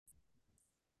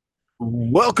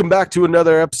Welcome back to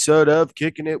another episode of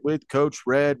Kicking It with Coach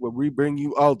Red, where we bring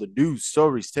you all the news,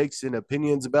 stories, takes, and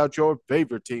opinions about your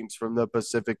favorite teams from the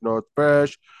Pacific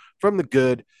Northwest, from the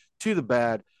good to the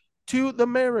bad to the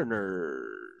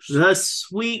Mariners. The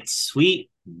sweet, sweet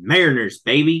Mariners,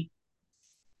 baby.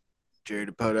 Jerry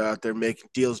DePoto out there making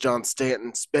deals. John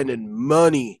Stanton spending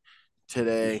money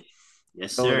today,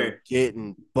 Yes, going and sir.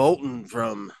 getting Bolton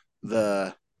from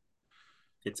the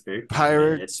Pittsburgh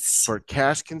Pirates Pirates. for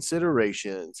cash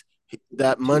considerations.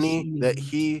 That money that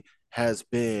he has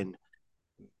been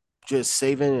just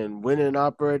saving and winning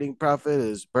operating profit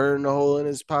is burning a hole in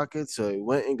his pocket. So he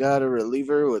went and got a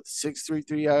reliever with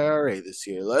 6.33 IRA this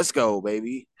year. Let's go,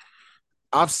 baby.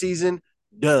 Off season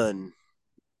done.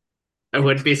 I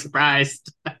wouldn't be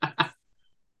surprised. Okay,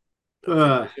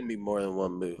 Uh, there can be more than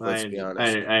one move. Let's I, be I,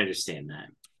 honest. I understand that.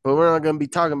 But we're not going to be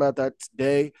talking about that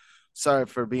today. Sorry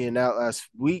for being out last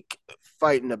week,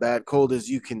 fighting a bad cold, as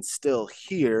you can still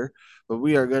hear. But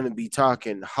we are going to be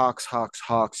talking Hawks, Hawks,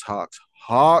 Hawks, Hawks,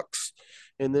 Hawks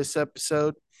in this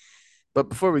episode. But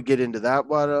before we get into that,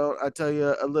 why don't I tell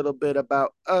you a little bit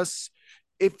about us?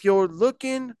 If you're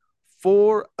looking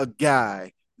for a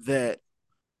guy that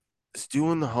is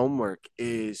doing the homework,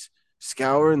 is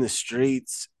scouring the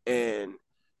streets and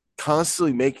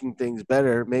constantly making things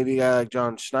better, maybe a guy like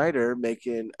John Schneider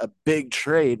making a big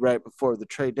trade right before the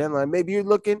trade deadline. Maybe you're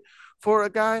looking for a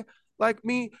guy like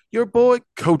me, your boy,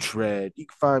 Coach Red. You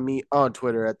can find me on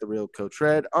Twitter at The Real Coach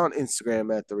Red, on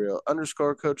Instagram at The Real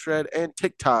 _ Coach Red, and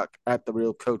TikTok at The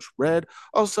Real Coach Red.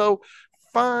 Also,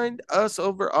 find us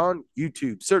over on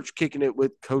YouTube. Search Kicking It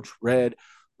with Coach Red.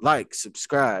 Like,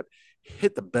 subscribe,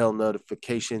 hit the bell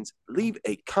notifications, leave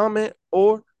a comment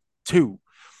or two.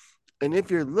 And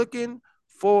if you're looking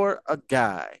for a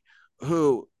guy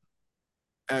who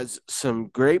has some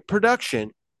great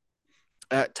production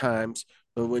at times,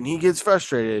 but when he gets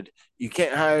frustrated, you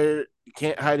can't hide it. You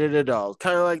can't hide it at all.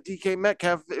 Kind of like DK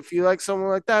Metcalf. If you like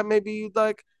someone like that, maybe you'd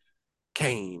like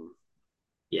Kane.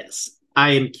 Yes,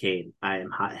 I am Kane. I am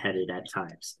hot headed at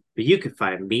times. But you can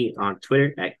find me on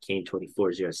Twitter at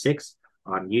Kane2406,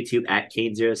 on YouTube at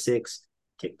Kane06,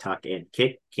 TikTok and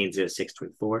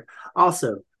Kane0624.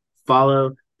 Also,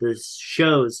 follow the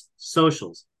show's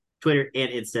socials, Twitter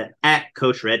and Insta at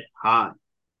Coach Red Pod.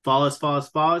 Follow us, follow us,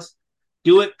 follow us.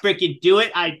 Do it, freaking do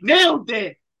it. I nailed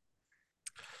it.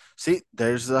 See,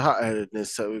 there's the hot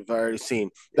headedness that we've already seen.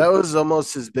 That was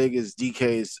almost as big as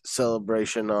DK's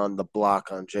celebration on the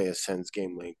block on JSN's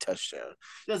game winning touchdown.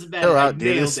 Doesn't matter. Chill I out,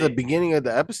 dude. This is nailed the it. beginning of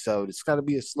the episode. It's got to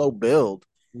be a slow build.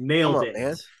 Come Nailed on, it.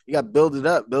 man. You got to build it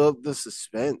up, build up the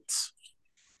suspense.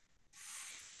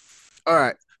 All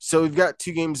right. So we've got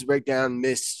two games to break down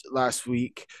missed last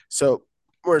week. So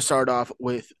we're going to start off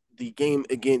with the game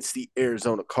against the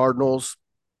Arizona Cardinals.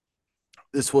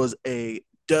 This was a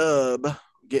dub,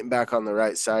 getting back on the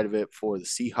right side of it for the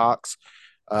Seahawks.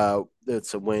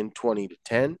 That's a win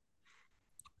 20-10.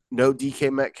 No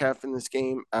DK Metcalf in this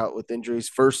game, out with injuries.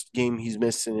 First game he's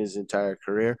missed in his entire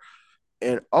career.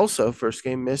 And also, first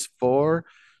game missed for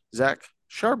Zach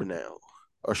Charbonnet.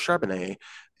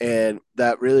 And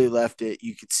that really left it.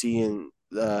 You could see in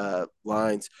the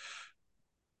lines.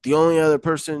 The only other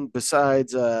person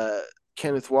besides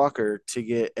Kenneth Walker to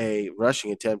get a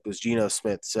rushing attempt was Geno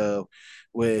Smith. So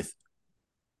with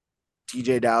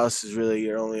TJ Dallas is really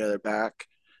your only other back.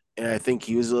 And I think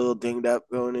he was a little dinged up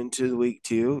going into the week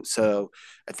too. So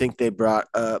I think they brought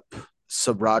up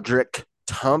Roderick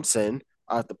Thompson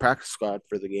off the practice squad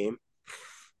for the game.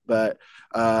 But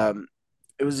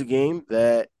it was a game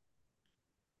that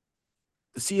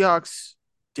the Seahawks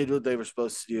did what they were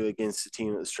supposed to do against the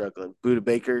team that was struggling. Buda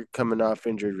Baker coming off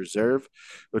injured reserve,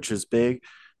 which was big.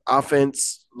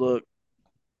 Offense looked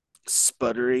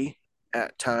sputtery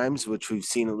at times, which we've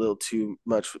seen a little too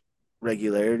much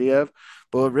regularity of.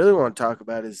 But what I really want to talk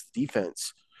about is the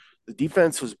defense. The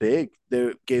defense was big.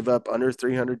 They gave up under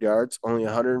 300 yards, only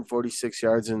 146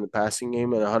 yards in the passing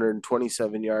game, and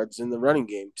 127 yards in the running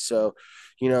game. So,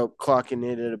 clocking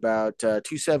in at about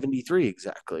 273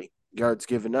 exactly yards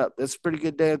given up. That's a pretty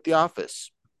good day at the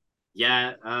office.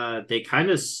 Yeah, they kind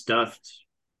of stuffed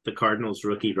the Cardinals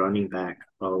rookie running back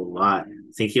a lot.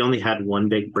 I think he only had one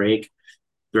big break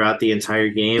throughout the entire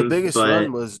The game, biggest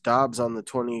run but was Dobbs on the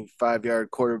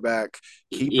 25-yard quarterback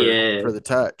keeper yeah, for the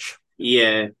touch.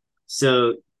 yeah.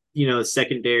 So,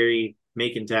 secondary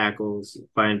making tackles,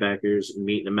 linebackers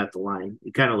meeting them at the line.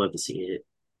 You kind of love to see it.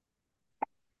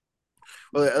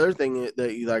 Well, the other thing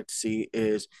that you like to see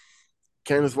is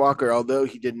Kenneth Walker, although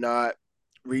he did not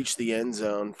reach the end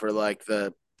zone for like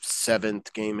the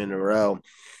seventh game in a row,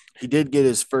 he did get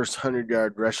his first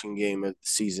 100-yard rushing game of the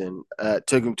season. It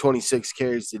took him 26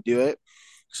 carries to do it.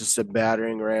 just a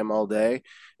battering ram all day,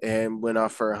 and went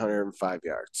off for 105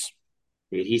 yards.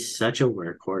 Dude, he's such a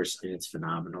workhorse, and it's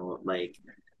phenomenal. Like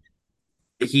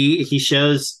he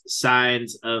shows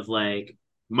signs of like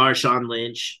Marshawn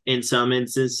Lynch in some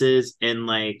instances, and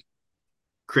like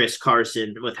Chris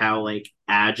Carson with how like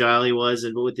agile he was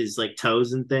and with his like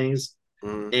toes and things.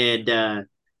 Mm. And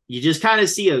you just kind of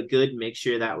see a good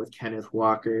mixture of that with Kenneth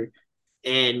Walker.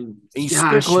 And And you gosh,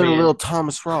 sprinkle in a man, little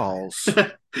Thomas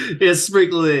Rawls. yeah,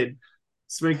 sprinkle it in.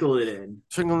 Sprinkle in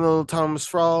a little Thomas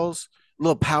Rawls, a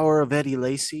little power of Eddie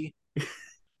Lacy.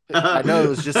 I know it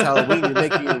was just Halloween. You're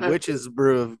making your witch's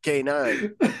brew of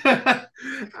K9.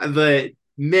 But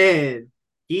man,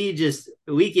 he just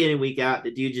week in and week out,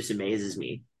 the dude just amazes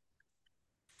me.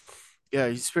 Yeah,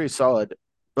 he's pretty solid.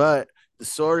 But the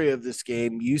story of this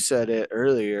game, you said it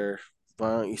earlier. Why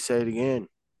don't you say it again?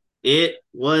 It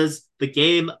was the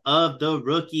game of the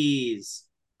rookies.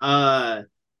 Uh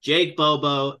Jake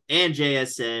Bobo and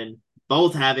JSN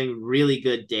both having really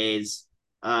good days.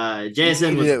 You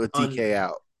JSN needed was it with DK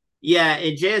out. yeah,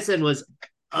 and JSN was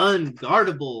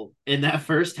unguardable in that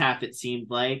first half, it seemed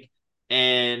like.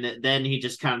 And then he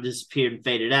just kind of disappeared and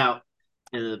faded out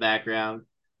into the background.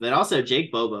 But also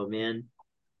Jake Bobo, man.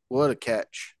 What a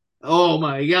catch. Oh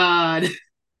my god.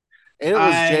 And it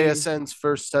was I JSN's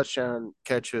first touchdown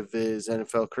catch of his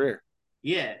NFL career.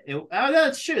 yeah, oh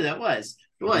that's true. That was.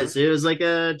 It Mm-hmm. was. It was like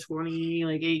a 20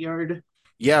 like 8 yard.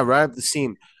 Yeah, right up the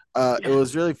seam. It Yeah.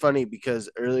 was really funny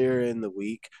because earlier in the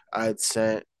week, I had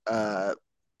sent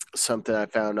something I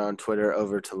found on Twitter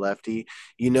over to Lefty.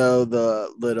 You know,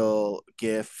 the little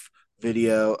GIF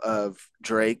video of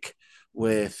Drake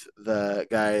with the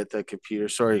guy at the computer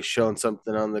store. He's showing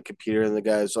something on the computer, and the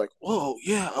guy's like, "Whoa,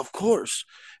 yeah, of course."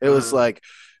 It was Uh like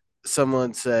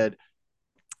someone said,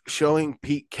 showing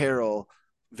Pete Carroll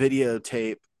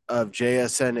videotape of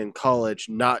JSN in college,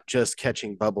 not just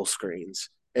catching bubble screens.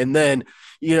 And then,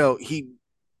 he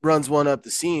runs one up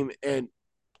the seam, and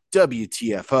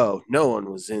WTFO, no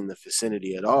one was in the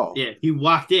vicinity at all. yeah, he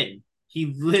walked in. He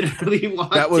literally That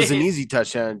walked was an in. easy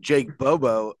touchdown. Jake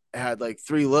Bobo had like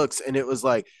three looks, and it was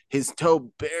like his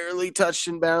toe barely touched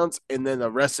in bounds, and then the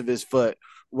rest of his foot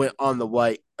went on the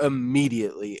white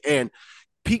immediately. And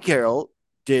Pete Carroll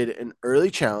did an early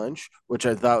challenge, which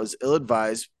I thought was ill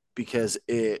advised because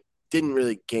it didn't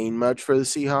really gain much for the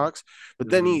Seahawks. But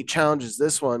then he Mhm. challenges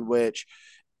this one, which,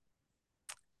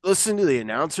 listening to the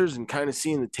announcers and kind of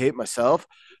seeing the tape myself,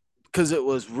 because it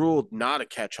was ruled not a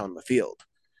catch on the field.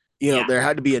 Yeah. There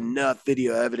had to be enough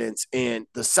video evidence, and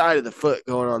the side of the foot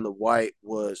going on the white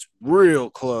was real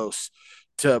close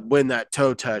to when that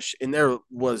toe touched. And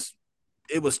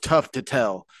it was tough to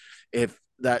tell if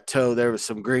that toe, there was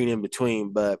some green in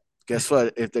between. But guess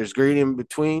what? If there's green in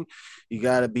between, you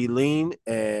got to be lean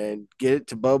and get it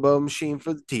to Bobo machine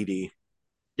for the TD.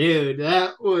 Dude,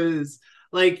 that was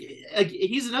like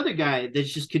he's another guy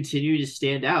that's just continued to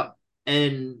stand out.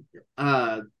 And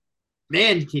man,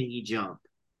 can he jump.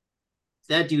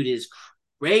 That dude is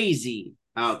crazy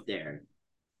out there.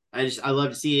 I love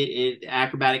to see it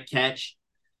acrobatic catch.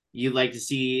 You like to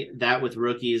see that with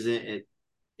rookies.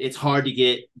 It's hard to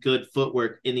get good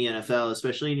footwork in the NFL,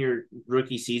 especially in your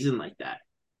rookie season like that.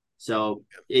 So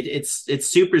it's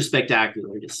super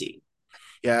spectacular to see.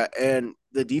 Yeah, and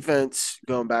the defense,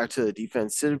 going back to the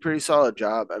defense, did a pretty solid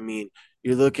job. I mean,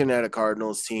 you're looking at a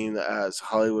Cardinals team that has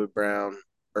Hollywood Brown,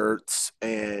 Ertz,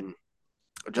 and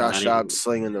And Josh not Dobbs even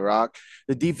slinging the rock.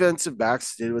 The defensive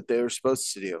backs did what they were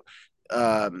supposed to do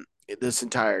this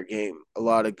entire game. A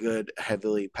lot of good,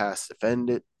 heavily pass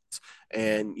defended,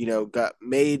 and got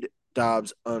made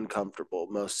Dobbs uncomfortable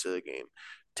most of the game.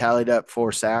 Tallied up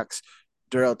 4 sacks.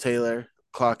 Darrell Taylor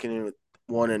clocking in with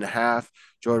 1.5.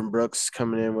 Jordan Brooks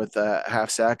coming in with a half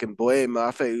sack, and Boye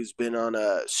Mafe, who's been on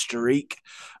a streak.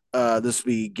 This will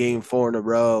be game 4 in a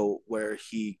row where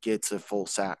he gets a full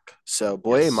sack. So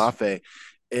Boye yes. Mafe,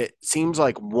 it seems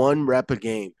like one rep a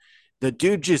game. The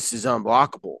dude just is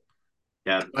unblockable.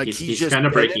 Yeah, Like, he's he's just kind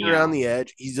of bending breaking around out. the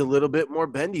edge. He's a little bit more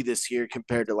bendy this year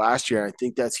compared to last year. I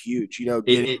think that's huge. It,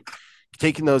 it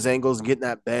Taking those angles and getting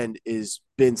that bend has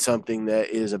been something that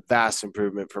is a vast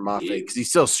improvement for Mafe it because he's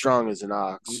still strong as an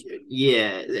ox. yeah,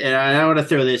 and I want to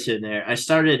throw this in there. I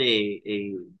started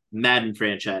a Madden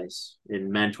franchise in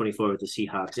Madden 24 with the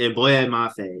Seahawks, and Boye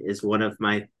Mafe is one of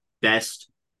my best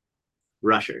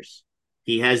rushers.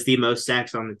 He has the most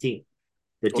sacks on the team.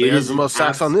 The Well, he dude has is the an most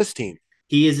sacks on this team.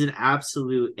 he is an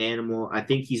absolute animal. I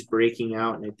think he's breaking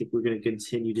out, and I think we're going to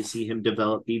continue to see him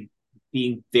develop,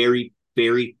 being very,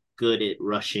 very good at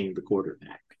rushing the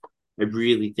quarterback. I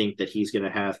really think that he's going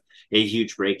to have a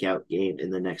huge breakout game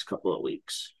in the next couple of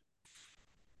weeks.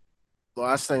 The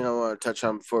last thing I want to touch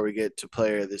on before we get to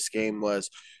player of this game was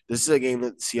this is a game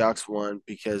that the Seahawks won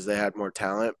because they had more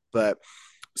talent. But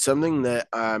something that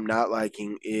I'm not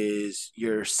liking is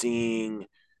you're seeing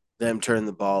them turn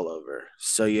the ball over.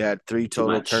 So you had three Too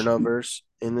total much. turnovers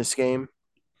in this game.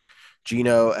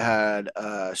 Gino had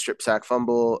a strip sack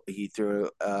fumble. He threw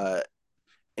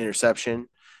interception,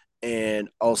 and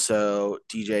also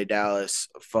DJ Dallas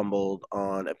fumbled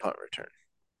on a punt return.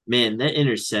 Man, that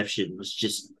interception was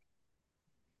just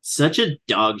such a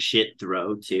dog shit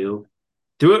throw, too.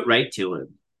 Threw it right to him.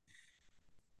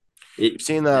 We've It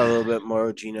seen that a little bit more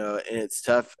with Gino, and it's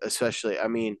tough, especially. I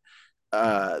mean,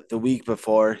 the week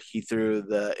before he threw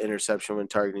the interception when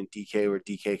targeting DK, where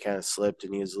DK kind of slipped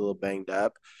and he was a little banged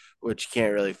up, which you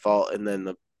can't really fault. And then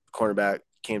the cornerback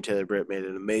Cam Taylor Britt made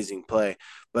an amazing play,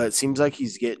 but it seems like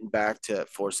he's getting back to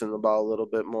forcing the ball a little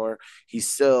bit more. He's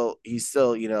still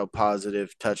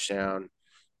positive touchdown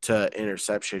to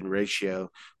interception ratio,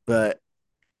 but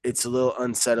it's a little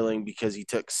unsettling because he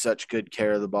took such good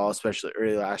care of the ball, especially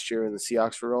early last year when the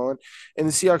Seahawks were rolling. And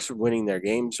the Seahawks are winning their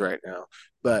games right now.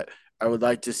 But I would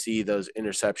like to see those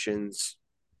interceptions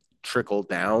trickle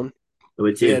down.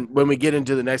 would too. And when we get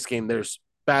into the next game, there's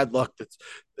bad luck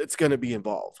that's going to be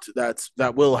involved.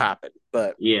 That will happen.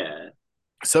 But Yeah,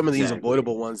 some of these exactly.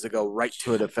 avoidable ones that go right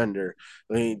to a defender,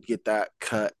 we need to get that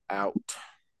cut out.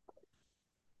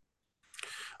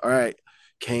 All right,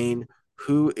 Kane,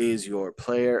 who is your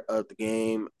player of the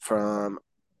game from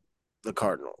the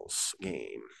Cardinals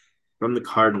game? From the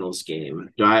Cardinals game.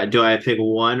 Do I pick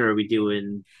one or are we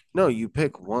doing No, you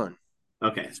pick one.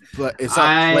 okay. It's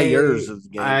not players I of the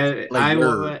game. It's I I player.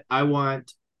 want I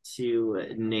want to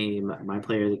name my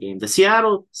player of the game. The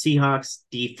Seattle Seahawks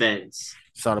defense.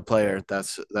 It's not a player.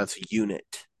 That's a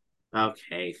unit.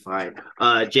 Okay, fine.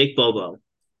 Jake Bobo.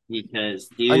 Because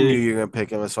I knew dude, you were gonna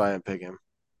pick him. That's why I didn't pick him.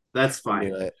 that's I fine.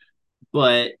 knew it.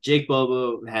 But Jake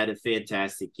Bobo had a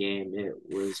fantastic game. It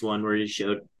was one where he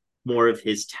showed more of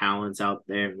his talents out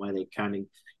there and why they kind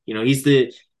of, he's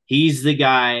the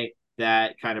guy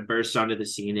that kind of burst onto the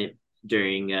scene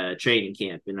during training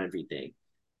camp and everything.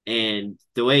 And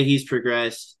the way he's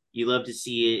progressed, you love to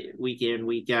see it week in,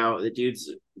 week out. The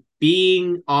dude's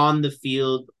being on the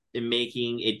field and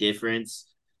making a difference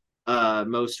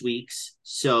most weeks.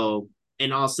 So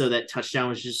and also that touchdown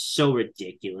was just so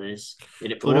ridiculous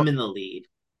and it The put one him in the lead.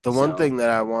 the one So thing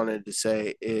that I wanted to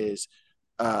say is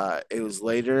it was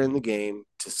later in the game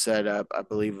to set up, I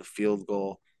believe, a field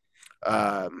goal.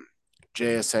 um,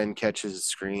 JSN catches a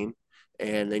screen,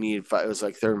 and they needed five. It was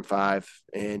like 3rd and 5,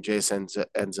 and JSN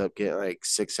ends up getting like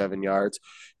 6-7 yards.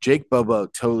 Jake Bobo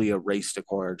totally erased a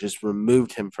corner, just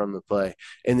removed him from the play.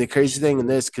 And the crazy just thing in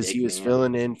this, because he big was man.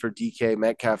 filling in for DK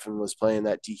Metcalf and was playing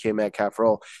that DK Metcalf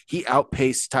role, he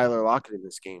outpaced Tyler Lockett in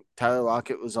this game. Tyler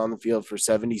Lockett was on the field for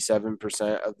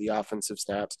 77% of the offensive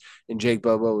snaps, and Jake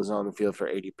Bobo was on the field for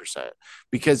 80%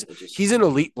 because It just he's an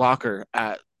elite blocker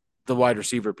at the wide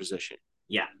receiver position.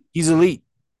 yeah, He's elite.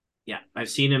 yeah. I've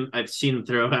seen him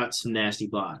throw out some nasty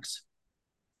blocks.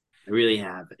 I really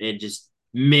have. And just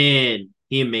man,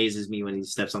 he amazes me when he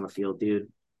steps on the field, dude.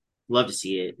 Love to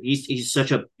see it. He's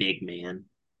such a big man.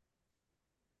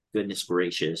 Goodness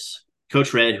gracious.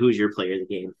 Coach Red, who's your player of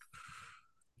the game?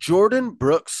 Jordan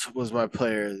Brooks was my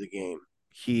player of the game.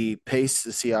 He paced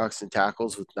the Seahawks in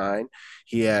tackles with 9.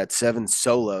 He had 7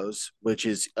 solos, which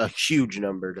is a huge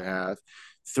number to have.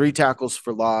 3 tackles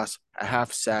for loss, a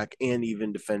half sack, and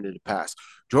even defended a pass.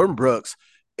 Jordan Brooks,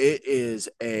 it is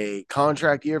a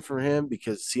contract year for him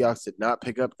because Seahawks did not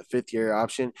pick up the 5th-year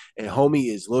option, and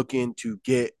homie is looking to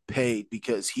get paid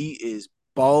because he is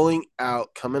balling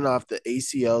out coming off the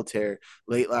ACL tear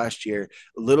late last year,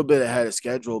 a little bit ahead of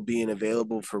schedule being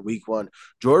available for week 1.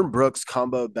 Jordan Brooks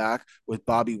comboed back with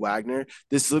Bobby Wagner.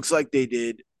 This looks like they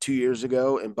did 2 years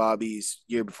ago and Bobby's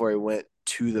year before he went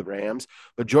to the Rams.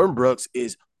 But Jordan Brooks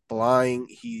is flying.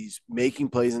 He's making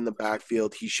plays in the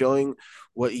backfield. He's showing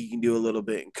what he can do a little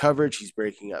bit in coverage. He's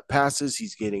breaking up passes.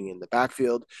 He's getting in the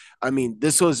backfield. I mean,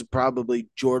 this was probably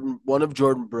one of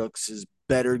Jordan Brooks's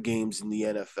better games in the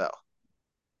NFL.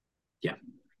 Yeah,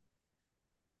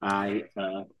 I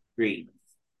agree.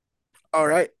 All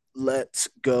right, let's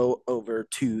go over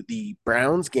to the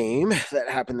Browns game that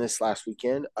happened this last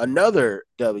weekend. Another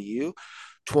W,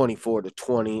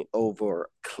 24-20 over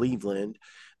Cleveland.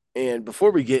 And before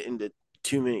we get into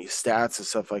too many stats and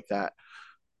stuff like that,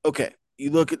 okay, you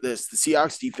look at this. The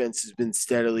Seahawks defense has been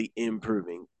steadily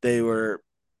improving.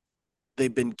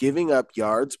 They've been giving up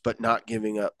yards, but not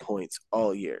giving up points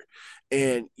all year.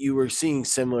 And you were seeing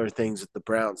similar things with the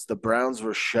Browns. The Browns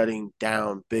were shutting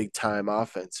down big time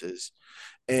offenses.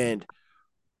 And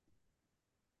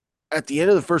at the end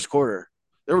of the first quarter,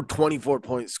 There were 24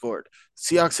 points scored.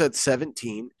 Seahawks had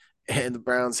 17 and the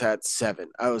Browns had 7.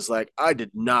 I was like, I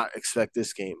did not expect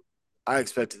this game. I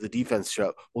expected the defense to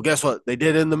show. Well, guess what? They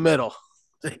did in the middle.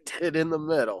 They did in the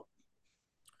middle.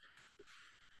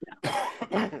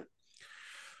 I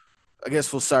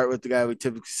guess we'll start with the guy we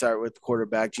typically start with, the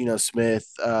quarterback, Geno Smith,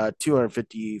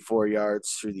 254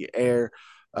 yards through the air,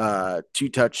 2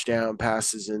 touchdown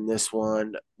passes in this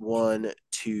one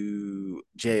to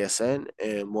JSN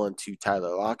and one to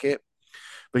Tyler Lockett.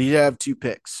 But he did have 2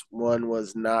 picks. One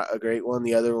was not a great one.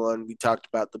 The other one, we talked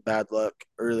about the bad luck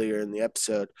earlier in the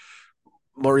episode.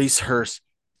 Maurice Hurst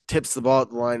tips the ball at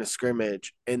the line of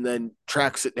scrimmage and then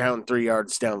tracks it down 3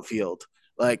 yards downfield.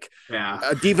 Like Yeah.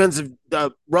 a defensive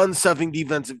run stuffing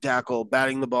defensive tackle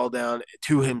batting the ball down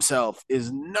to himself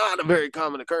is not a very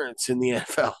common occurrence in the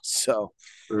NFL. So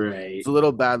Right. it's a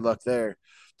little bad luck there.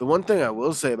 The one thing I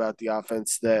will say about the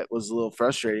offense that was a little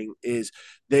frustrating is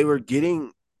they were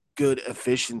getting good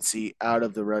efficiency out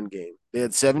of the run game. They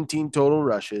had 17 total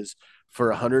rushes for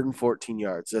 114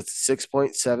 yards. That's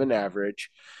 6.7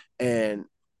 average. And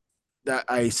that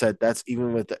I said that's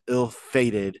even with the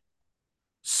ill-fated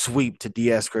sweep to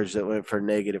Eskridge that went for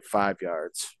 -5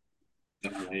 yards.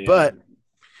 Yeah. But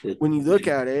when you look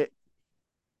at it,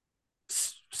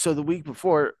 so the week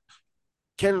before,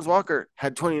 Kenneth Walker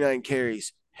had 29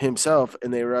 carries himself,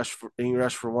 and he rushed for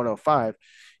 105.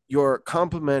 Your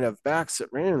complement of backs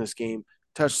that ran in this game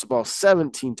touched the ball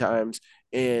 17 times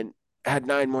and had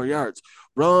 9 more yards.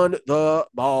 Run the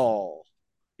ball.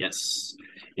 Yes.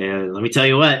 Yeah. Let me tell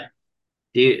you what,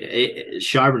 dude.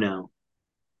 Charbonneau.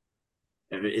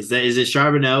 Is it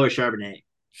Charbonneau or Charbonnet?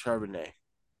 Charbonnet.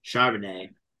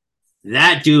 Charbonnet.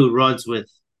 That dude runs with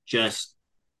just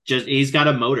he's got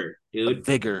a motor, dude. A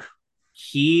vigor.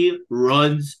 He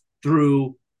runs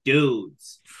through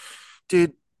dudes.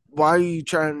 Dude, why are you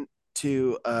trying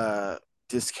to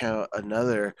discount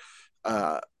another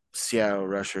Seattle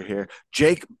rusher here?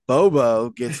 Jake Bobo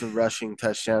gets a rushing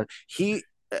touchdown.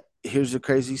 Here's a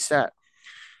crazy stat.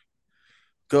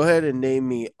 Go ahead and name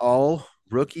me all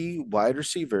rookie wide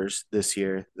receivers this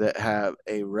year that have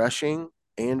a rushing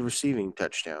and receiving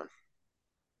touchdown.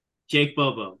 Jake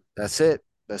Bobo. That's it.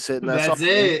 That's it. That's all.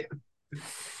 it.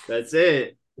 That's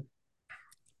it.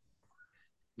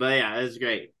 But yeah, it was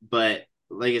great. But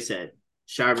like I said,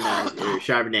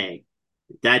 Charbonnet,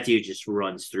 that dude just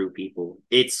runs through people.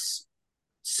 It's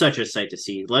such a sight to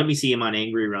see. Let me see him on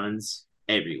angry runs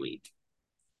every week.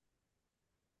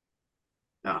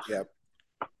 Oh. Yep.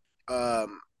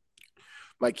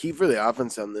 My key for the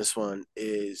offense on this one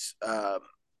is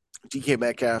DK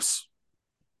Metcalf's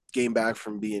game back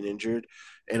from being injured.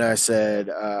 And I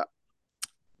said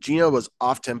Geno was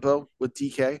off tempo with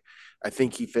DK. I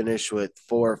think he finished with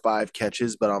 4 or 5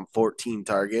 catches, but on 14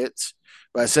 targets.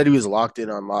 But I said he was locked in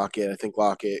on Lockett. I think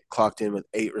Lockett clocked in with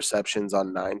 8 receptions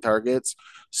on 9 targets.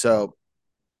 So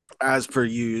as per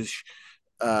usual,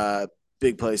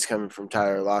 big plays coming from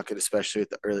Tyler Lockett, especially with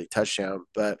the early touchdown.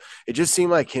 But it just seemed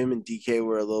like him and DK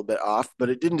were a little bit off, but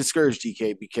it didn't discourage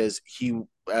DK because he,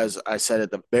 as I said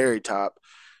at the very top,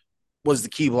 was the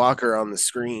key blocker on the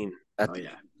screen at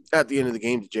the end of the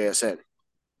game to JSN.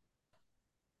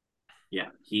 Yeah,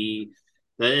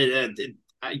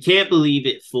 I can't believe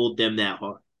it fooled them that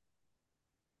hard.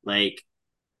 Like,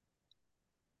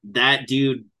 that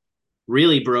dude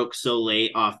really broke so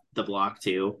late off the block,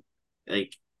 too.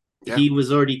 Like, he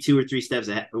was already 2 or 3 steps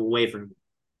away from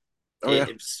him.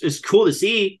 It's cool to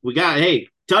see. We got,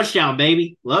 touchdown,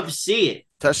 baby. Love to see it.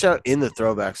 Touchdown in the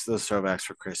throwbacks. Those throwbacks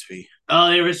were crispy. Oh,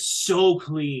 they were so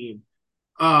clean.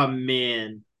 Oh,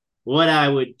 man. What I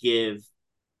would give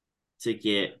to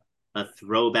get a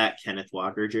throwback Kenneth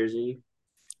Walker jersey.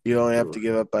 You only have to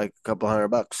give up like a couple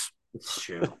 $100. It's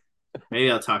true.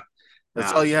 Maybe I'll talk.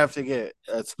 That's all you have to get.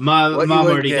 That's mom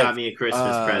already got me a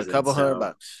Christmas present. A couple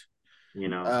 $100. You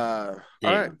know.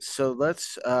 All right. So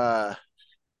let's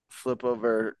flip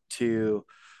over to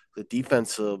the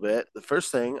defense a little bit. The first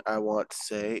thing I want to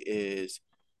say is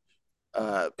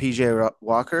PJ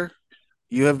Walker,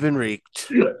 you have been reeked.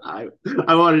 I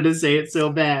wanted to say it so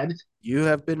bad. You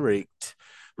have been reeked.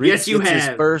 Yes, you have.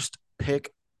 His first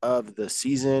pick of the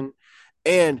season.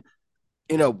 And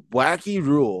in a wacky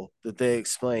rule that they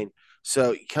explain,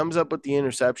 so he comes up with the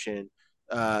interception,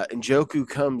 and Njoku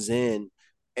comes in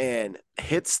and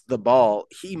hits the ball.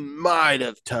 He might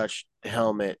have touched the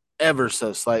helmet ever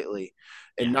so slightly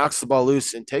and knocks the ball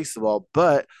loose and takes the ball.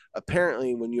 But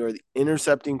apparently when you're the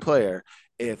intercepting player,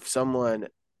 if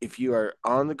you are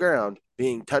on the ground,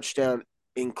 being touchdown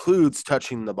includes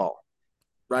touching the ball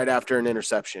right after an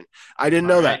interception. I didn't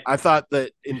know that. I thought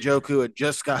that Njoku had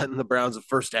just gotten the Browns a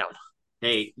first down.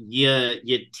 Hey,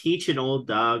 you teach an old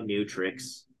dog new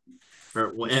tricks for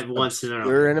Just once in a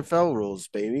obscure NFL rules,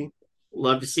 baby.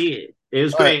 love to see it. It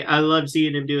was All right. great. I loved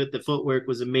seeing him do it. The footwork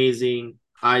was amazing.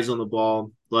 Eyes on the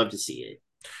ball. Love to see it.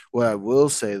 What I will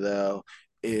say though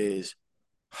is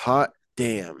hot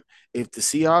damn. If the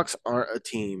Seahawks aren't a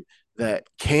team that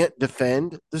can't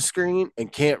defend the screen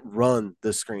and can't run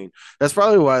the screen, that's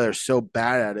probably why they're so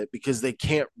bad at it because they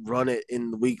can't run it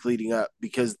in the week leading up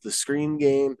because the screen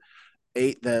game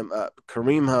ate them up.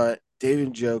 Kareem Hunt,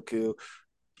 David Njoku,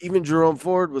 even Jerome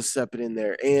Ford was stepping in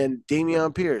there, and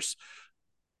Dameon Pierce.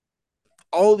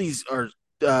 All these are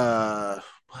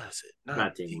what is it? Not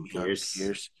Not Damon Dameon Pierce.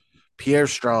 Pierce. Pierre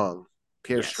Strong.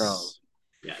 Pierre Strong.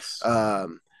 Yes. Yes.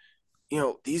 Um,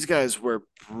 these guys were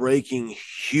breaking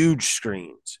huge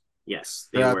screens Yes.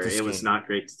 They throughout were. this It was game. not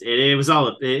great. It was all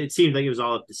up. It seemed like it was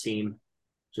all up the seam.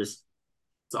 Just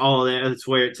it's all that's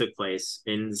where it took place.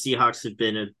 And the Seahawks have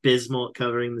been abysmal at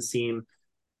covering the seam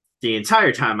the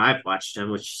entire time I've watched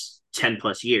them, which is 10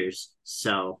 plus years.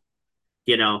 So,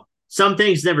 some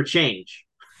things never change.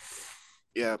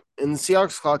 Yeah, and the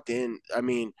Seahawks clocked in. I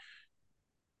mean,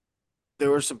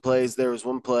 there were some plays. There was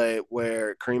one play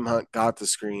where Kareem Hunt got the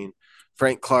screen.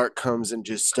 Frank Clark comes and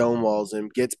just stonewalls him,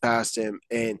 gets past him,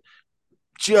 and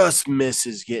just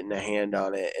misses getting a hand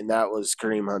on it. And that was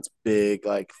Kareem Hunt's big,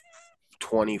 like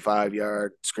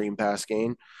 25-yard screen pass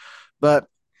gain. But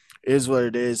it is what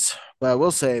it is. But I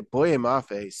will say, Boye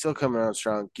Mafe still coming on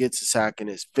strong, gets a sack in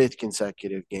his fifth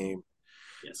consecutive game,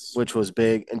 Yes. which was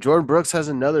big. And Jordan Brooks has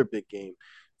another big game.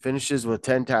 Finishes with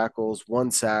 10 tackles, one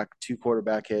sack, two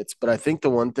quarterback hits. But I think the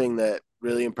one thing that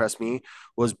really impressed me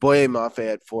was Boye Mafe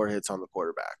had four hits on the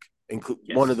quarterback.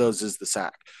 One of Yes. those is the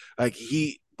sack.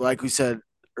 Like we said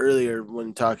earlier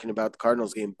when talking about the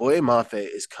Cardinals game, Boye Mafe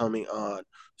is coming on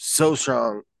so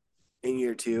strong in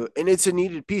year two. And it's a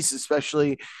needed piece,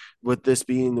 especially with this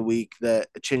being the week that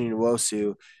Chinny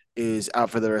Nwosu is out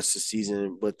for the rest of the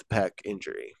season with the pec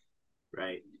injury.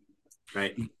 Right.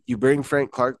 Right. You bring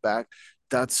Frank Clark back,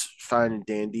 that's fine and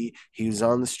dandy. He was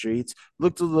on the streets,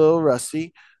 looked a little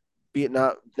rusty, be it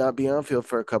not be on field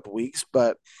for a couple weeks,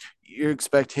 but you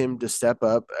expect him to step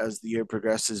up as the year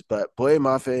progresses. But Boye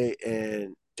Mafe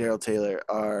and Daryl Taylor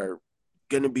are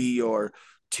going to be your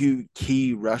two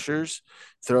key rushers.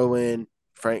 Throw in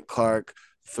Frank Clark,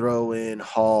 throw in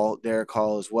Derek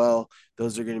Hall as well.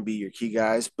 Those are going to be your key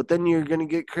guys. But then you're going to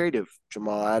get creative.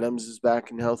 Jamal Adams is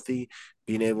back and healthy,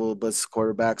 being able to blitz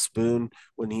quarterback Spoon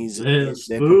when he's in nickel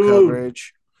Spoon.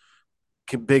 coverage.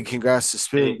 Big congrats to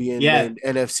Spoon Hey, being yeah. named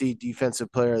NFC Defensive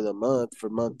Player of the Month for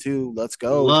month two. Let's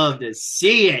go. Love to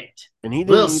see it. And he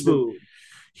didn't Lil even Spoon.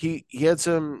 he had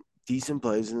some decent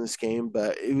plays in this game,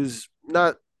 but it was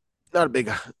not a big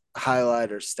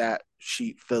highlight or stat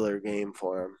sheet filler game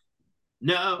for him.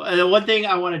 No, the one thing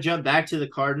I want to jump back to the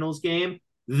Cardinals game,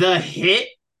 the hit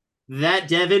that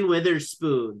Devin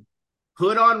Witherspoon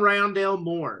put on Roundale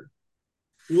Moore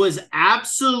was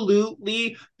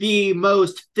absolutely the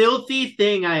most filthy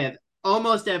thing I have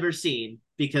almost ever seen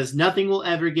because nothing will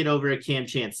ever get over a Cam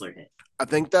Chancellor hit. I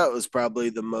think that was probably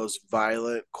the most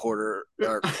violent quarter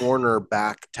or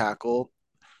cornerback tackle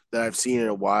that I've seen in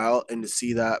a while, and to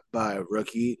see that by a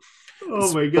rookie Oh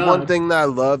is my the one god. thing that I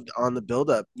loved on the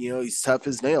buildup. He's tough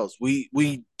as nails.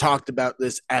 We talked about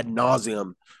this ad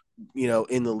nauseum,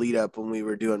 in the lead up when we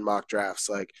were doing mock drafts.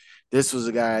 Like this was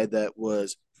a guy that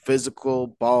was physical,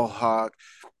 ball hawk,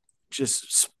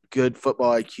 just good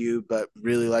football IQ, but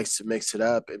really likes to mix it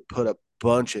up and put a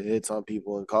bunch of hits on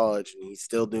people in college, and he's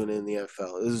still doing it in the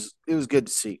NFL. It was good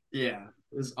to see. Yeah,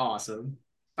 it was awesome.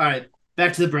 All right,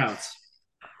 back to the Browns.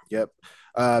 Yep.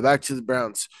 Back to the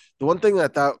Browns. The one thing I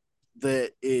thought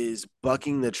that is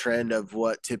bucking the trend of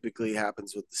what typically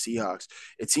happens with the Seahawks,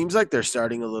 it seems like they're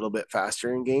starting a little bit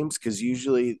faster in games because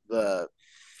usually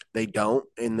they don't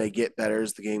and they get better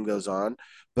as the game goes on.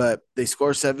 But they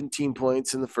score 17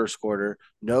 points in the first quarter,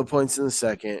 no points in the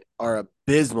second, are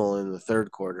abysmal in the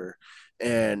third quarter.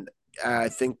 And I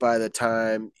think by the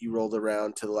time you rolled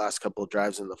around to the last couple of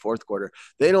drives in the fourth quarter,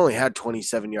 they'd only had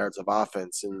 27 yards of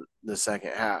offense in the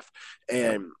second half.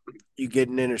 Yep. And you get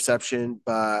an interception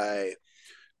by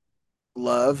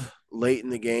Love late in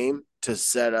the game to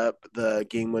set up the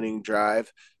game winning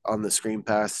drive on the screen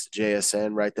pass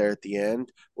JSN right there at the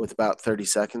end with about 30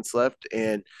 seconds left.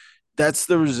 And that's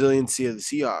the resiliency of the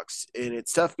Seahawks. And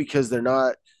it's tough because they're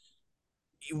not.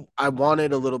 I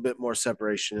wanted a little bit more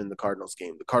separation in the Cardinals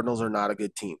game. The Cardinals are not a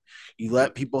good team. You let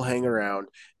Yep. people hang around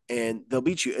and they'll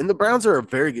beat you. And the Browns are a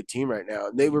very good team right now.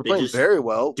 They were They playing just very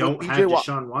well with don't PJ have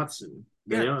Walker. Deshaun Watson.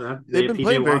 They Yeah, don't have they they've have been PJ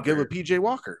playing very good with Walker. PJ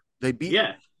Walker. They beat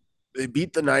Yeah. they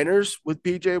beat the Niners with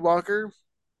PJ Walker.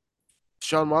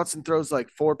 Sean Watson throws like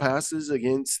 4 passes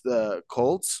against the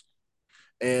Colts,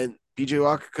 and PJ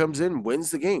Walker comes in,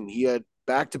 wins the game. He had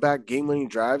back-to-back game-winning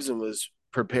drives and was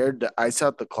prepared to ice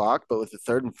out the clock, but with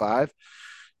a 3rd and 5,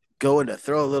 going to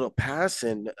throw a little pass,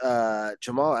 and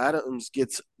Jamal Adams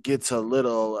gets a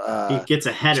little He gets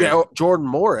a header. Jordan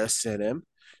Morris in him.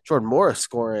 Jordan Morris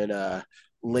scoring a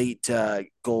late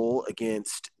goal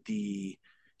against the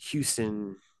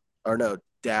Houston, or no,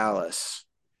 Dallas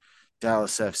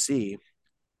FC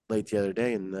late the other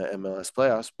day in the MLS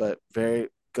playoffs, but very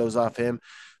goes off him.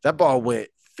 That ball went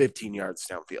 15 yards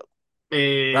downfield,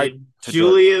 right And to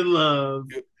Jordan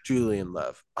Julian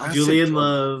Love. I said Julian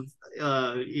Jordan.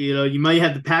 Love, you might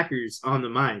have the Packers on the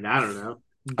mind. I don't know.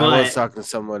 I was But talking to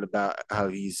someone about how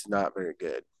he's not very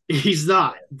good. he's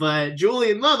not. But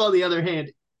Julian Love, on the other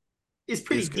hand, is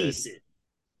pretty Is good. decent.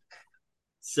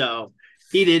 So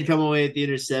he did come away with the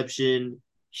interception,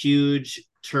 huge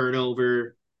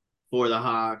turnover for the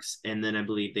Hawks, and then I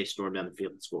believe they stormed down the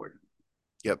field and scored.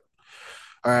 Yep.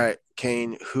 All right,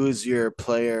 Kane, who's your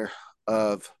player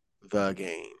of the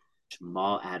game?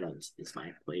 Jamal Adams is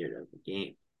my player of the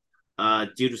game.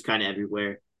 Dude was kind of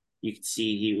everywhere. You could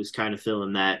see he was kind of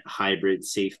feeling that hybrid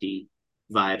safety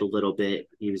vibe a little bit.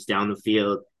 He was down the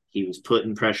field. He was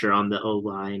putting pressure on the O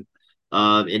line.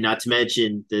 And not to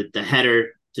mention the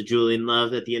header to Julian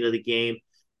Love at the end of the game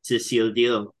to seal the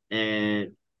deal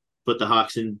and put the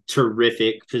Hawks in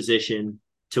terrific position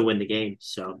to win the game.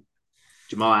 So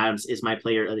Jamal Adams is my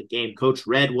player of the game. Coach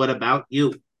Red, what about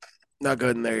you? Not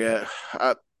good in there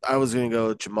yet. I was gonna go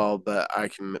with Jamal, but I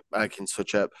can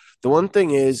switch up. The one thing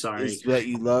is Sorry. that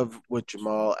you love with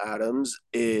Jamal Adams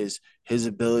is his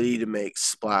ability to make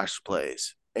splash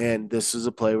plays. And this is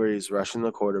a play where he's rushing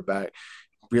the quarterback,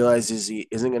 realizes he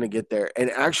isn't going to get there,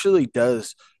 and actually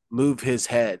does move his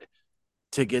head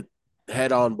to get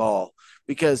head on ball.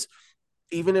 Because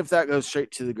even if that goes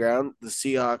straight to the ground, the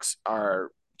Seahawks are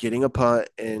getting a punt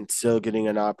and still getting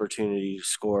an opportunity to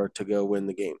score to go win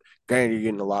the game. Granted, you're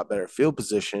getting a lot better field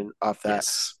position off that,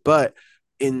 Yes. but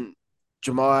in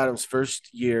Jamal Adams' first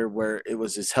year, where it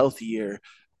was his healthy year,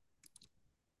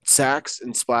 sacks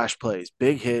and splash plays,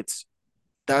 big hits,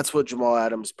 that's what Jamal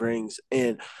Adams brings.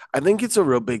 And I think it's a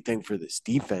real big thing for this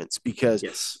defense because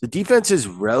Yes. the defense is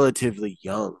relatively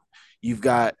young. You've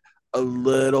got a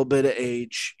little bit of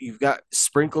age. You've got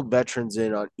sprinkled veterans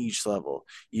in on each level.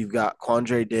 You've got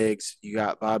Quandre Diggs, you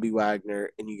got Bobby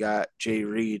Wagner, and you got Jay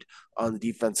Reed on the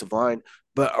defensive line.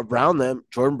 But around them,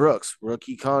 Jordan Brooks,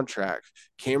 rookie contract,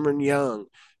 Cameron Young,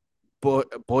 Boye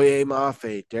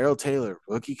Mafe, Daryl Taylor,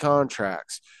 rookie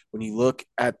contracts. When you look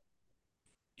at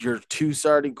your 2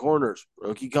 starting corners,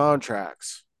 rookie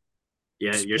contracts.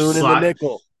 Yeah, your Spoon in the slot.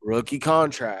 nickel, rookie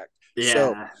contract.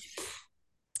 So Yeah.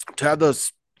 to have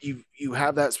those, you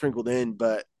have that sprinkled in,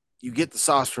 but you get the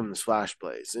sauce from the splash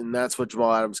plays, and that's what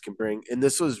Jamal Adams can bring. And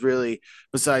this was really,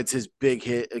 besides his big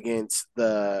hit against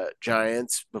the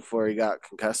Giants before he got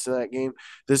concussed in that game,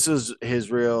 this was his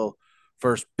real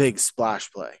first big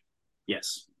splash play.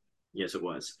 Yes. Yes, it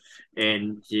was.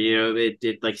 And, it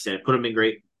did, like you said, put them in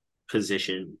great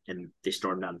position and they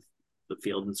stormed down the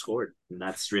field and scored. And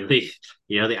that's really,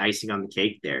 the icing on the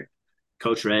cake there.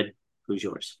 Coach Red, who's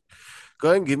yours? Go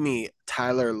ahead and give me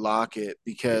Tyler Lockett Yes,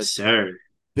 because sir.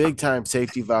 big time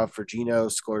safety valve for Gino,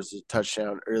 scores a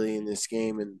touchdown early in this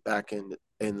game and back in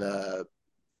the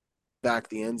back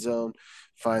the end zone,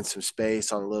 finds some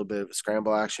space on a little bit of a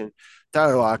scramble action.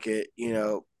 Tyler Lockett,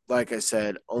 like I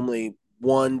said, only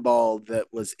one ball that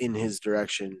was in his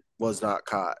direction was not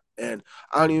caught. And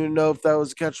I don't even know if that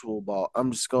was a catchable ball.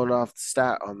 I'm just going off the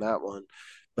stat on that one.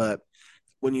 But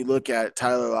when you look at it,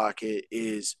 Tyler Lockett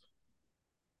is,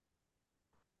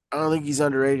 I don't think he's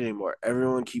underrated anymore.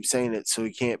 Everyone keeps saying it, so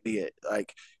he can't be it.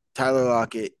 Like, Tyler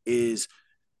Lockett is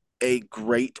a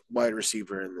great wide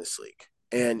receiver in this league.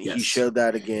 And he Yes. showed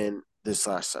that again this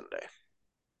last Sunday.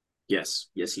 Yes.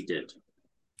 Yes, he did.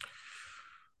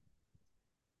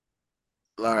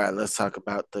 All right, let's talk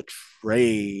about the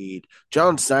trade.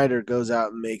 John Snyder goes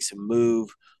out and makes a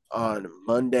move on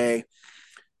Monday,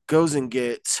 goes and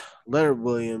gets Leonard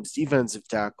Williams, defensive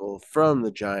tackle from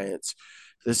the Giants.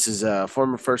 This is a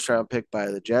former first round pick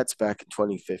by the Jets back in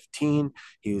 2015.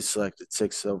 He was selected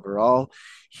 6th overall.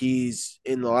 He's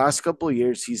in the last couple of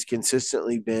years, he's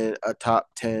consistently been a top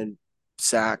 10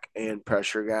 sack and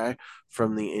pressure guy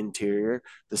from the interior.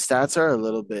 The stats are a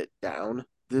little bit down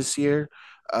this year,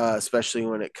 especially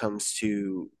when it comes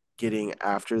to getting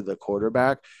after the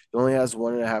quarterback. He only has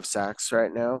 1.5 sacks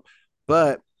right now.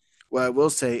 But what I will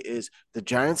say is the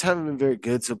Giants haven't been very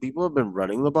good. So people have been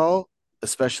running the ball,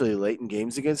 especially late in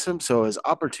games against him. So his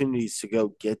opportunities to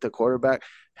go get the quarterback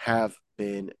have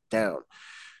been down.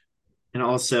 And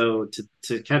also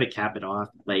to kind of cap it off,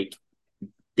 like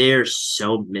they're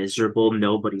so miserable,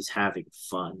 nobody's having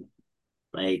fun.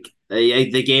 Like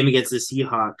the game against the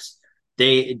Seahawks,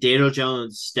 Daniel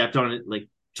Jones stepped on it, like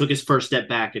took his first step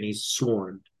back, and he's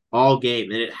swarmed all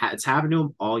game, and it's happened to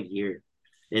him all year.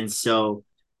 And so,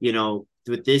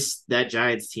 with that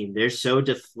Giants team, they're so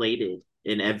deflated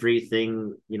in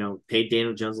everything. Paid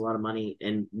Daniel Jones a lot of money,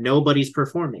 and nobody's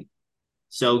performing.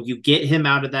 So you get him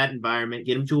out of that environment,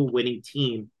 get him to a winning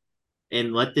team,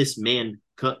 and let this man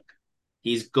cook.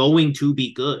 He's going to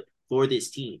be good for this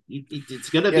team. It's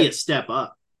going to be Yeah, a step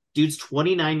up. Dude's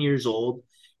 29 years old.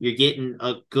 You're getting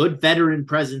a good veteran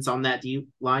presence on that deep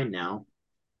line now,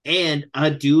 and a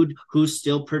dude who's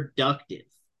still productive.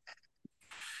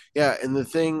 yeah, and the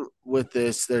thing with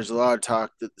this, there's a lot of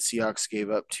talk that the Seahawks gave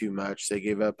up too much. They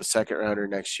gave up a second rounder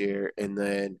next year, and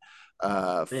then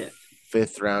uh, Fifth.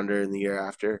 fifth rounder in the year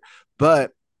after.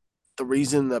 But the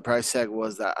reason the price tag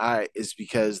was that high is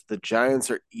because the Giants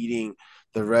are eating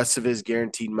the rest of his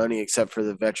guaranteed money except for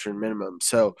the veteran minimum.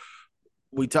 So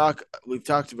we've talked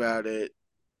about it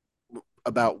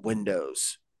about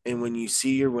windows. And when you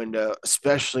see your window,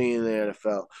 especially in the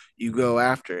NFL, you go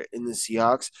after it. In the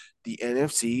Seahawks, the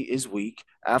NFC is weak.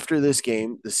 After this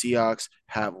game, the Seahawks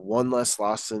have one less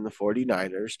loss than the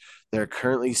 49ers. They're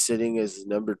currently sitting as the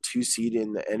number 2 seed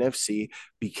in the NFC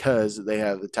because they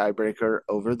have the tiebreaker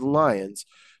over the Lions,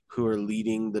 who are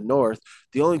leading the North.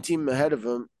 The only team ahead of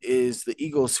them is the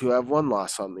Eagles, who have one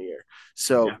loss on the year.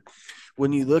 So Yeah.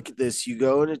 when you look at this, you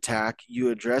go and attack, you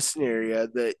address an area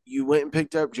that you went and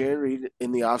picked up Jaron Reed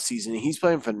in the offseason. He's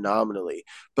playing phenomenally.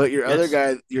 But your other Yes.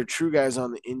 guy, your true guys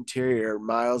on the interior,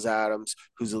 Miles Adams,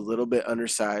 who's a little bit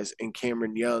undersized, and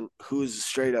Cameron Young, who's a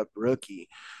straight up rookie.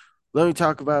 Let me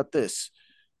talk about this.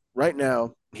 Right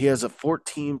now, he has a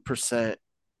 14%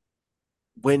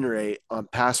 win rate on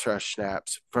pass rush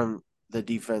snaps from the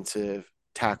defensive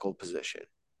tackle position.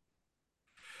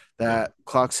 Yeah. That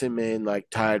clocks him in like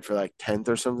tied for like 10th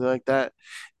or something like that.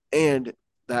 And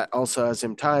that also has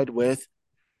him tied with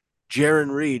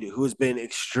Jaron Reed, who has been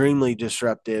extremely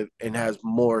disruptive and has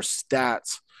more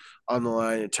stats on the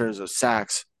line in terms of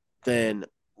sacks than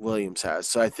Williams has.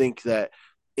 So I think that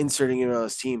inserting him on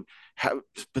this team,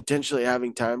 potentially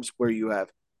having times where you have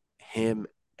him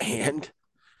and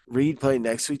Reed playing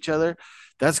next to each other,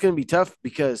 that's going to be tough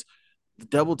because the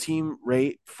double team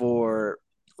rate for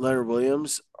Leonard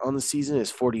Williams on the season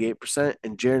is 48%,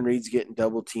 and Jaron Reed's getting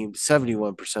double teamed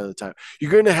 71% of the time.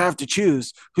 You're going to have to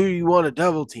choose who you want to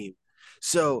double team.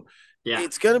 So Yeah.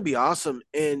 it's going to be awesome.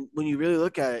 And when you really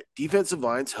look at it, defensive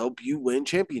lines help you win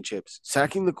championships.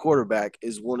 Sacking the quarterback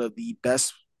is one of the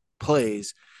best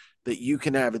plays that you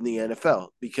can have in the NFL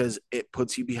because it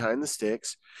puts you behind the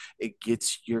sticks. It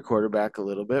gets your quarterback a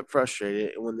little bit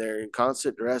frustrated. And when they're in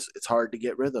constant duress, it's hard to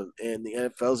get rhythm. And the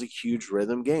NFL is a huge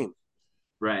rhythm game.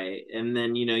 Right. And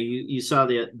then, you saw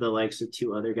the likes of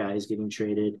two other guys getting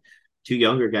traded, two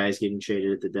younger guys getting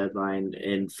traded at the deadline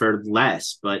and for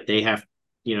less, but they have,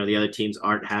 the other teams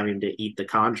aren't having to eat the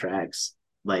contracts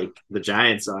like the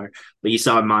Giants are. But you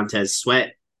saw Montez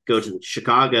Sweat go to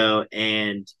Chicago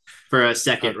and for a Uh,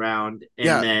 second round and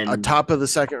yeah, a then top of the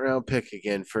second round pick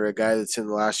again for a guy that's in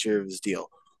the last year of his deal.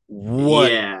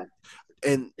 What? yeah.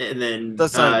 And And then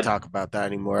let's not even talk about that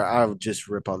anymore. I would just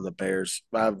rip on the Bears.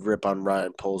 I'd rip on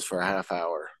Ryan Poles for a half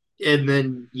hour.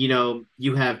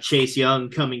 you have Chase Young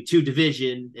coming to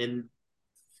division and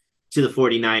to the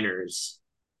 49ers.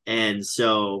 And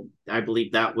so I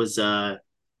believe that was a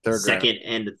Third round. second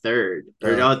and a third,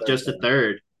 or no, Third just a round.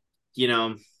 third. You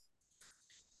know,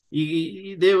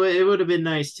 it would have been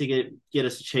nice to get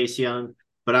us Chase Young,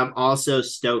 but I'm also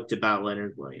stoked about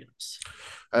Leonard Williams.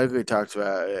 I think we talked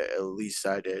about it, at least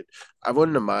I did. I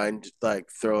wouldn't have mind like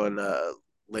throwing a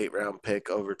late round pick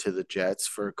over to the Jets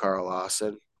for Carl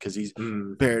Lawson because he's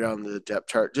Mm, buried on the depth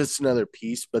chart. Just another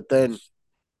piece. But then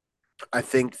I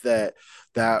think that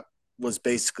was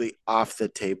basically off the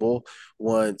table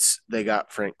once they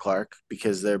got Frank Clark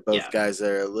because they're both yeah, guys that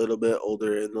are a little bit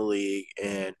older in the league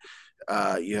and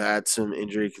you had some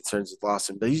injury concerns with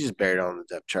Lawson, but he's just buried on the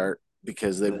depth chart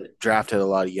because they've but drafted a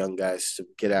lot of young guys to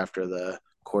get after the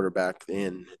quarterback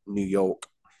in New York.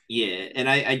 yeah, and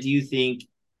I do think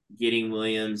getting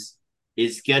Williams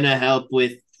is gonna help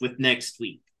with next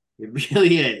week. It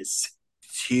really is.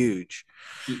 It's huge.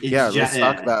 It's Yeah, let's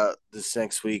talk yeah. about this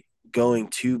next week. Going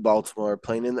to Baltimore,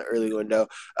 playing in the early window,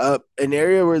 an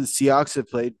area where the Seahawks have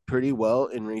played pretty well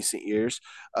in recent years.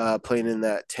 Playing in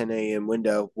that 10 a.m.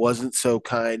 window wasn't so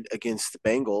kind against the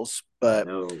Bengals, but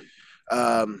No.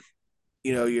 um,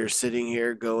 you're sitting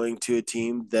here going to a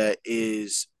team that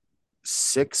is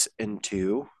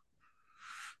 6-2.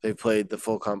 They played the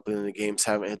full complement of games,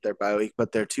 haven't hit their bye week,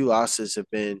 but their two losses have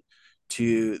been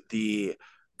to the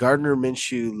Gardner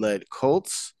Minshew led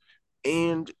Colts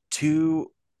and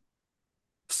to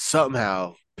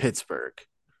somehow Pittsburgh.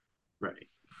 Right.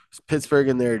 Pittsburgh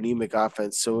and their anemic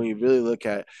offense. So when you really look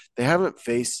at it, they haven't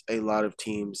faced a lot of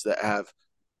teams that have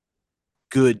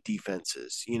good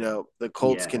defenses. The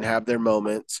Colts can Yeah. have their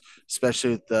moments,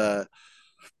 especially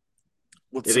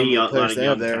with They have some of the a lot players of they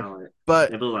have young there. talent. They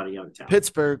But have a lot of young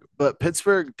talent.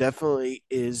 Pittsburgh definitely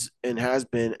is and has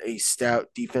been a stout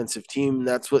defensive team.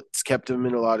 That's what's kept them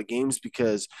in a lot of games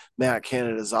because Matt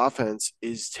Canada's offense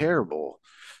is terrible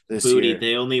this Booty, year.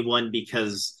 they only won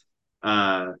because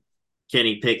uh,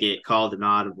 Kenny Pickett called an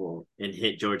audible and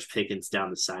hit George Pickens down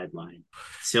the sideline.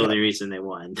 It's the Yeah, only reason they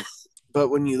won. but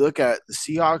when you look at the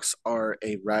Seahawks are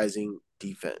a rising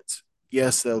defense.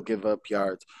 Yes, they'll give up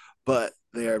yards, but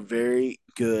they are very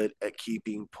good at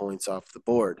keeping points off the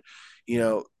board.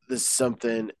 This is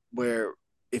something where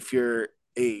if you're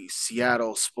a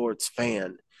Seattle sports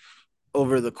fan,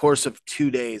 over the course of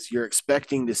 2 days, you're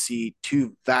expecting to see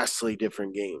two vastly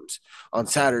different games. On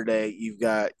Saturday, you've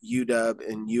got UW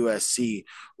and USC,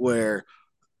 where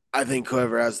I think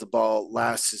whoever has the ball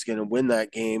last is going to win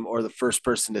that game, or the first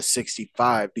person to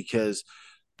 65, because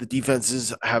the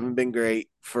defenses haven't been great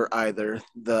for either.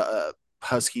 The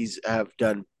Huskies have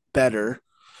done better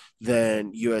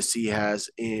than USC has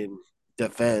in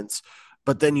defense.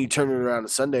 But then you turn it around on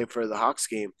Sunday for the Hawks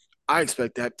game. I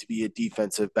expect that to be a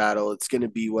defensive battle. It's going to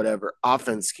be whatever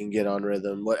offense can get on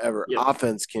rhythm, whatever Yep.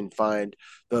 offense can find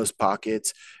those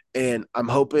pockets. And I'm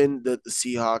hoping that the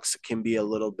Seahawks can be a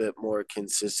little bit more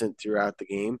consistent throughout the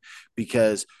game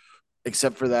because,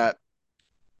 except for that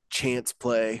chance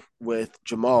play with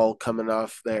Jamal coming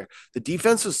off there. The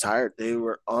defense was tired. They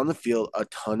were on the field a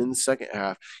ton in the second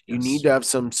half. You need Yes. to have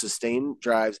some sustained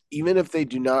drives, even if they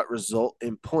do not result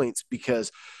in points,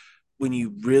 because when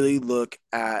you really look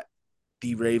at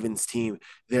the Ravens team,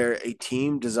 they're a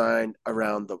team designed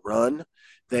around the run.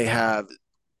 They have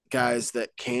guys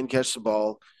that can catch the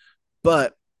ball,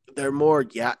 but they're more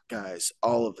yak guys,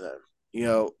 all of them. You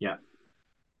know, Yeah.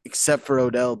 except for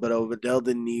Odell, but Odell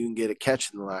didn't even get a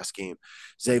catch in the last game.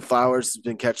 Zay Flowers has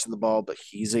been catching the ball, but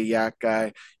he's a yak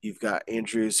guy. You've got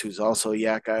Andrews, who's also a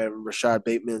yak guy, and Rashad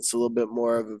Bateman's a little bit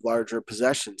more of a larger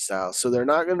possession style. So they're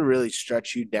not going to really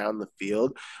stretch you down the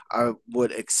field. I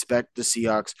would expect the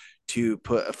Seahawks to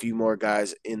put a few more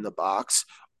guys in the box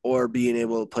or being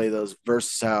able to play those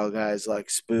versatile guys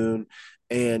like Spoon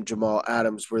and Jamal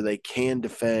Adams where they can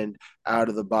defend out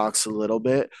of the box a little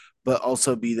bit but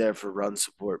also be there for run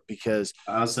support because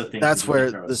I also think they that's need to where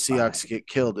throw a the spy. Seahawks get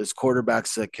killed is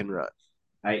quarterbacks that can run.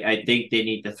 I think they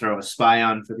need to throw a spy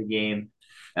on for the game.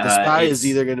 The spy is It's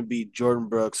either going to be Jordan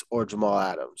Brooks or Jamal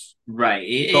Adams right.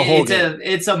 the whole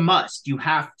It's game. a must. You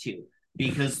have to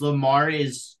because Lamar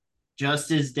is just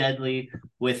as deadly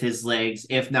with his legs,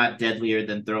 if not deadlier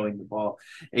than throwing the ball.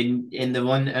 And the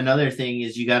one another thing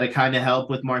is you got to kind of help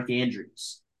with Mark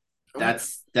Andrews.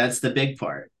 That's the big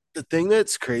part. The thing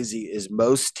that's crazy is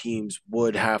most teams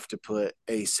would have to put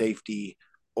a safety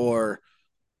or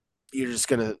you're just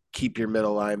going to keep your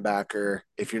middle linebacker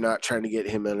if you're not trying to get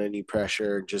him on any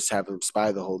pressure, just have him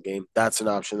spy the whole game. That's an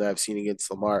option that I've seen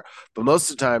against Lamar. But most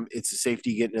of the time, it's a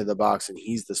safety getting into the box and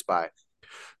he's the spy.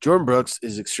 Jordan Brooks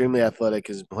is extremely athletic,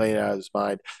 is playing out of his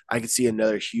mind. I could see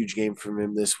another huge game from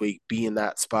him this week, being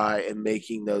that spy and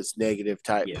making those negative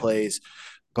type Yeah, plays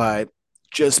by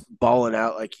just balling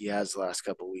out like he has the last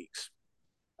couple of weeks.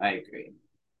 I agree.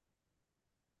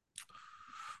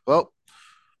 Well,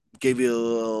 gave you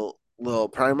a little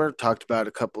primer, talked about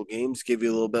a couple games, gave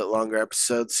you a little bit longer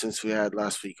episode since we had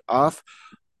last week off.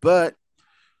 But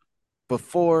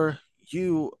before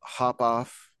you hop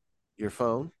off your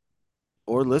phone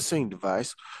or listening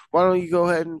device, why don't you go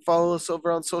ahead and follow us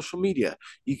over on social media?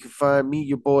 You can find me,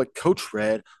 your boy, Coach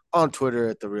Red, on Twitter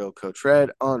at The Real Coach Red,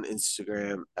 on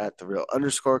Instagram at The Real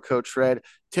 _ Coach Red,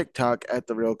 TikTok at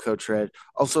The Real Coach Red.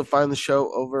 Also, find the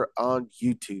show over on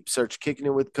YouTube. Search Kicking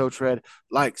It with Coach Red.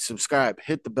 Like, subscribe,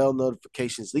 hit the bell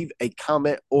notifications, leave a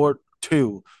comment or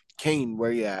two. Kane,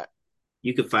 where you at?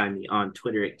 You can find me on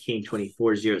Twitter at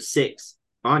Kane2406,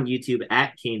 on YouTube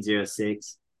at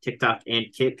Kane06, TikTok and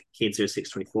Kick,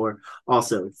 Kane0624.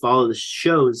 Also, follow the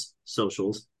show's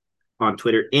socials on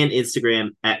Twitter and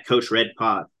Instagram at Coach Red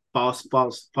Pod.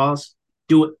 Pause.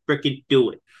 Do it, freaking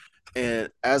do it. And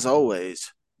as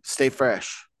always, stay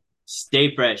fresh.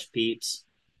 Stay fresh, peeps.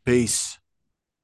 Peace.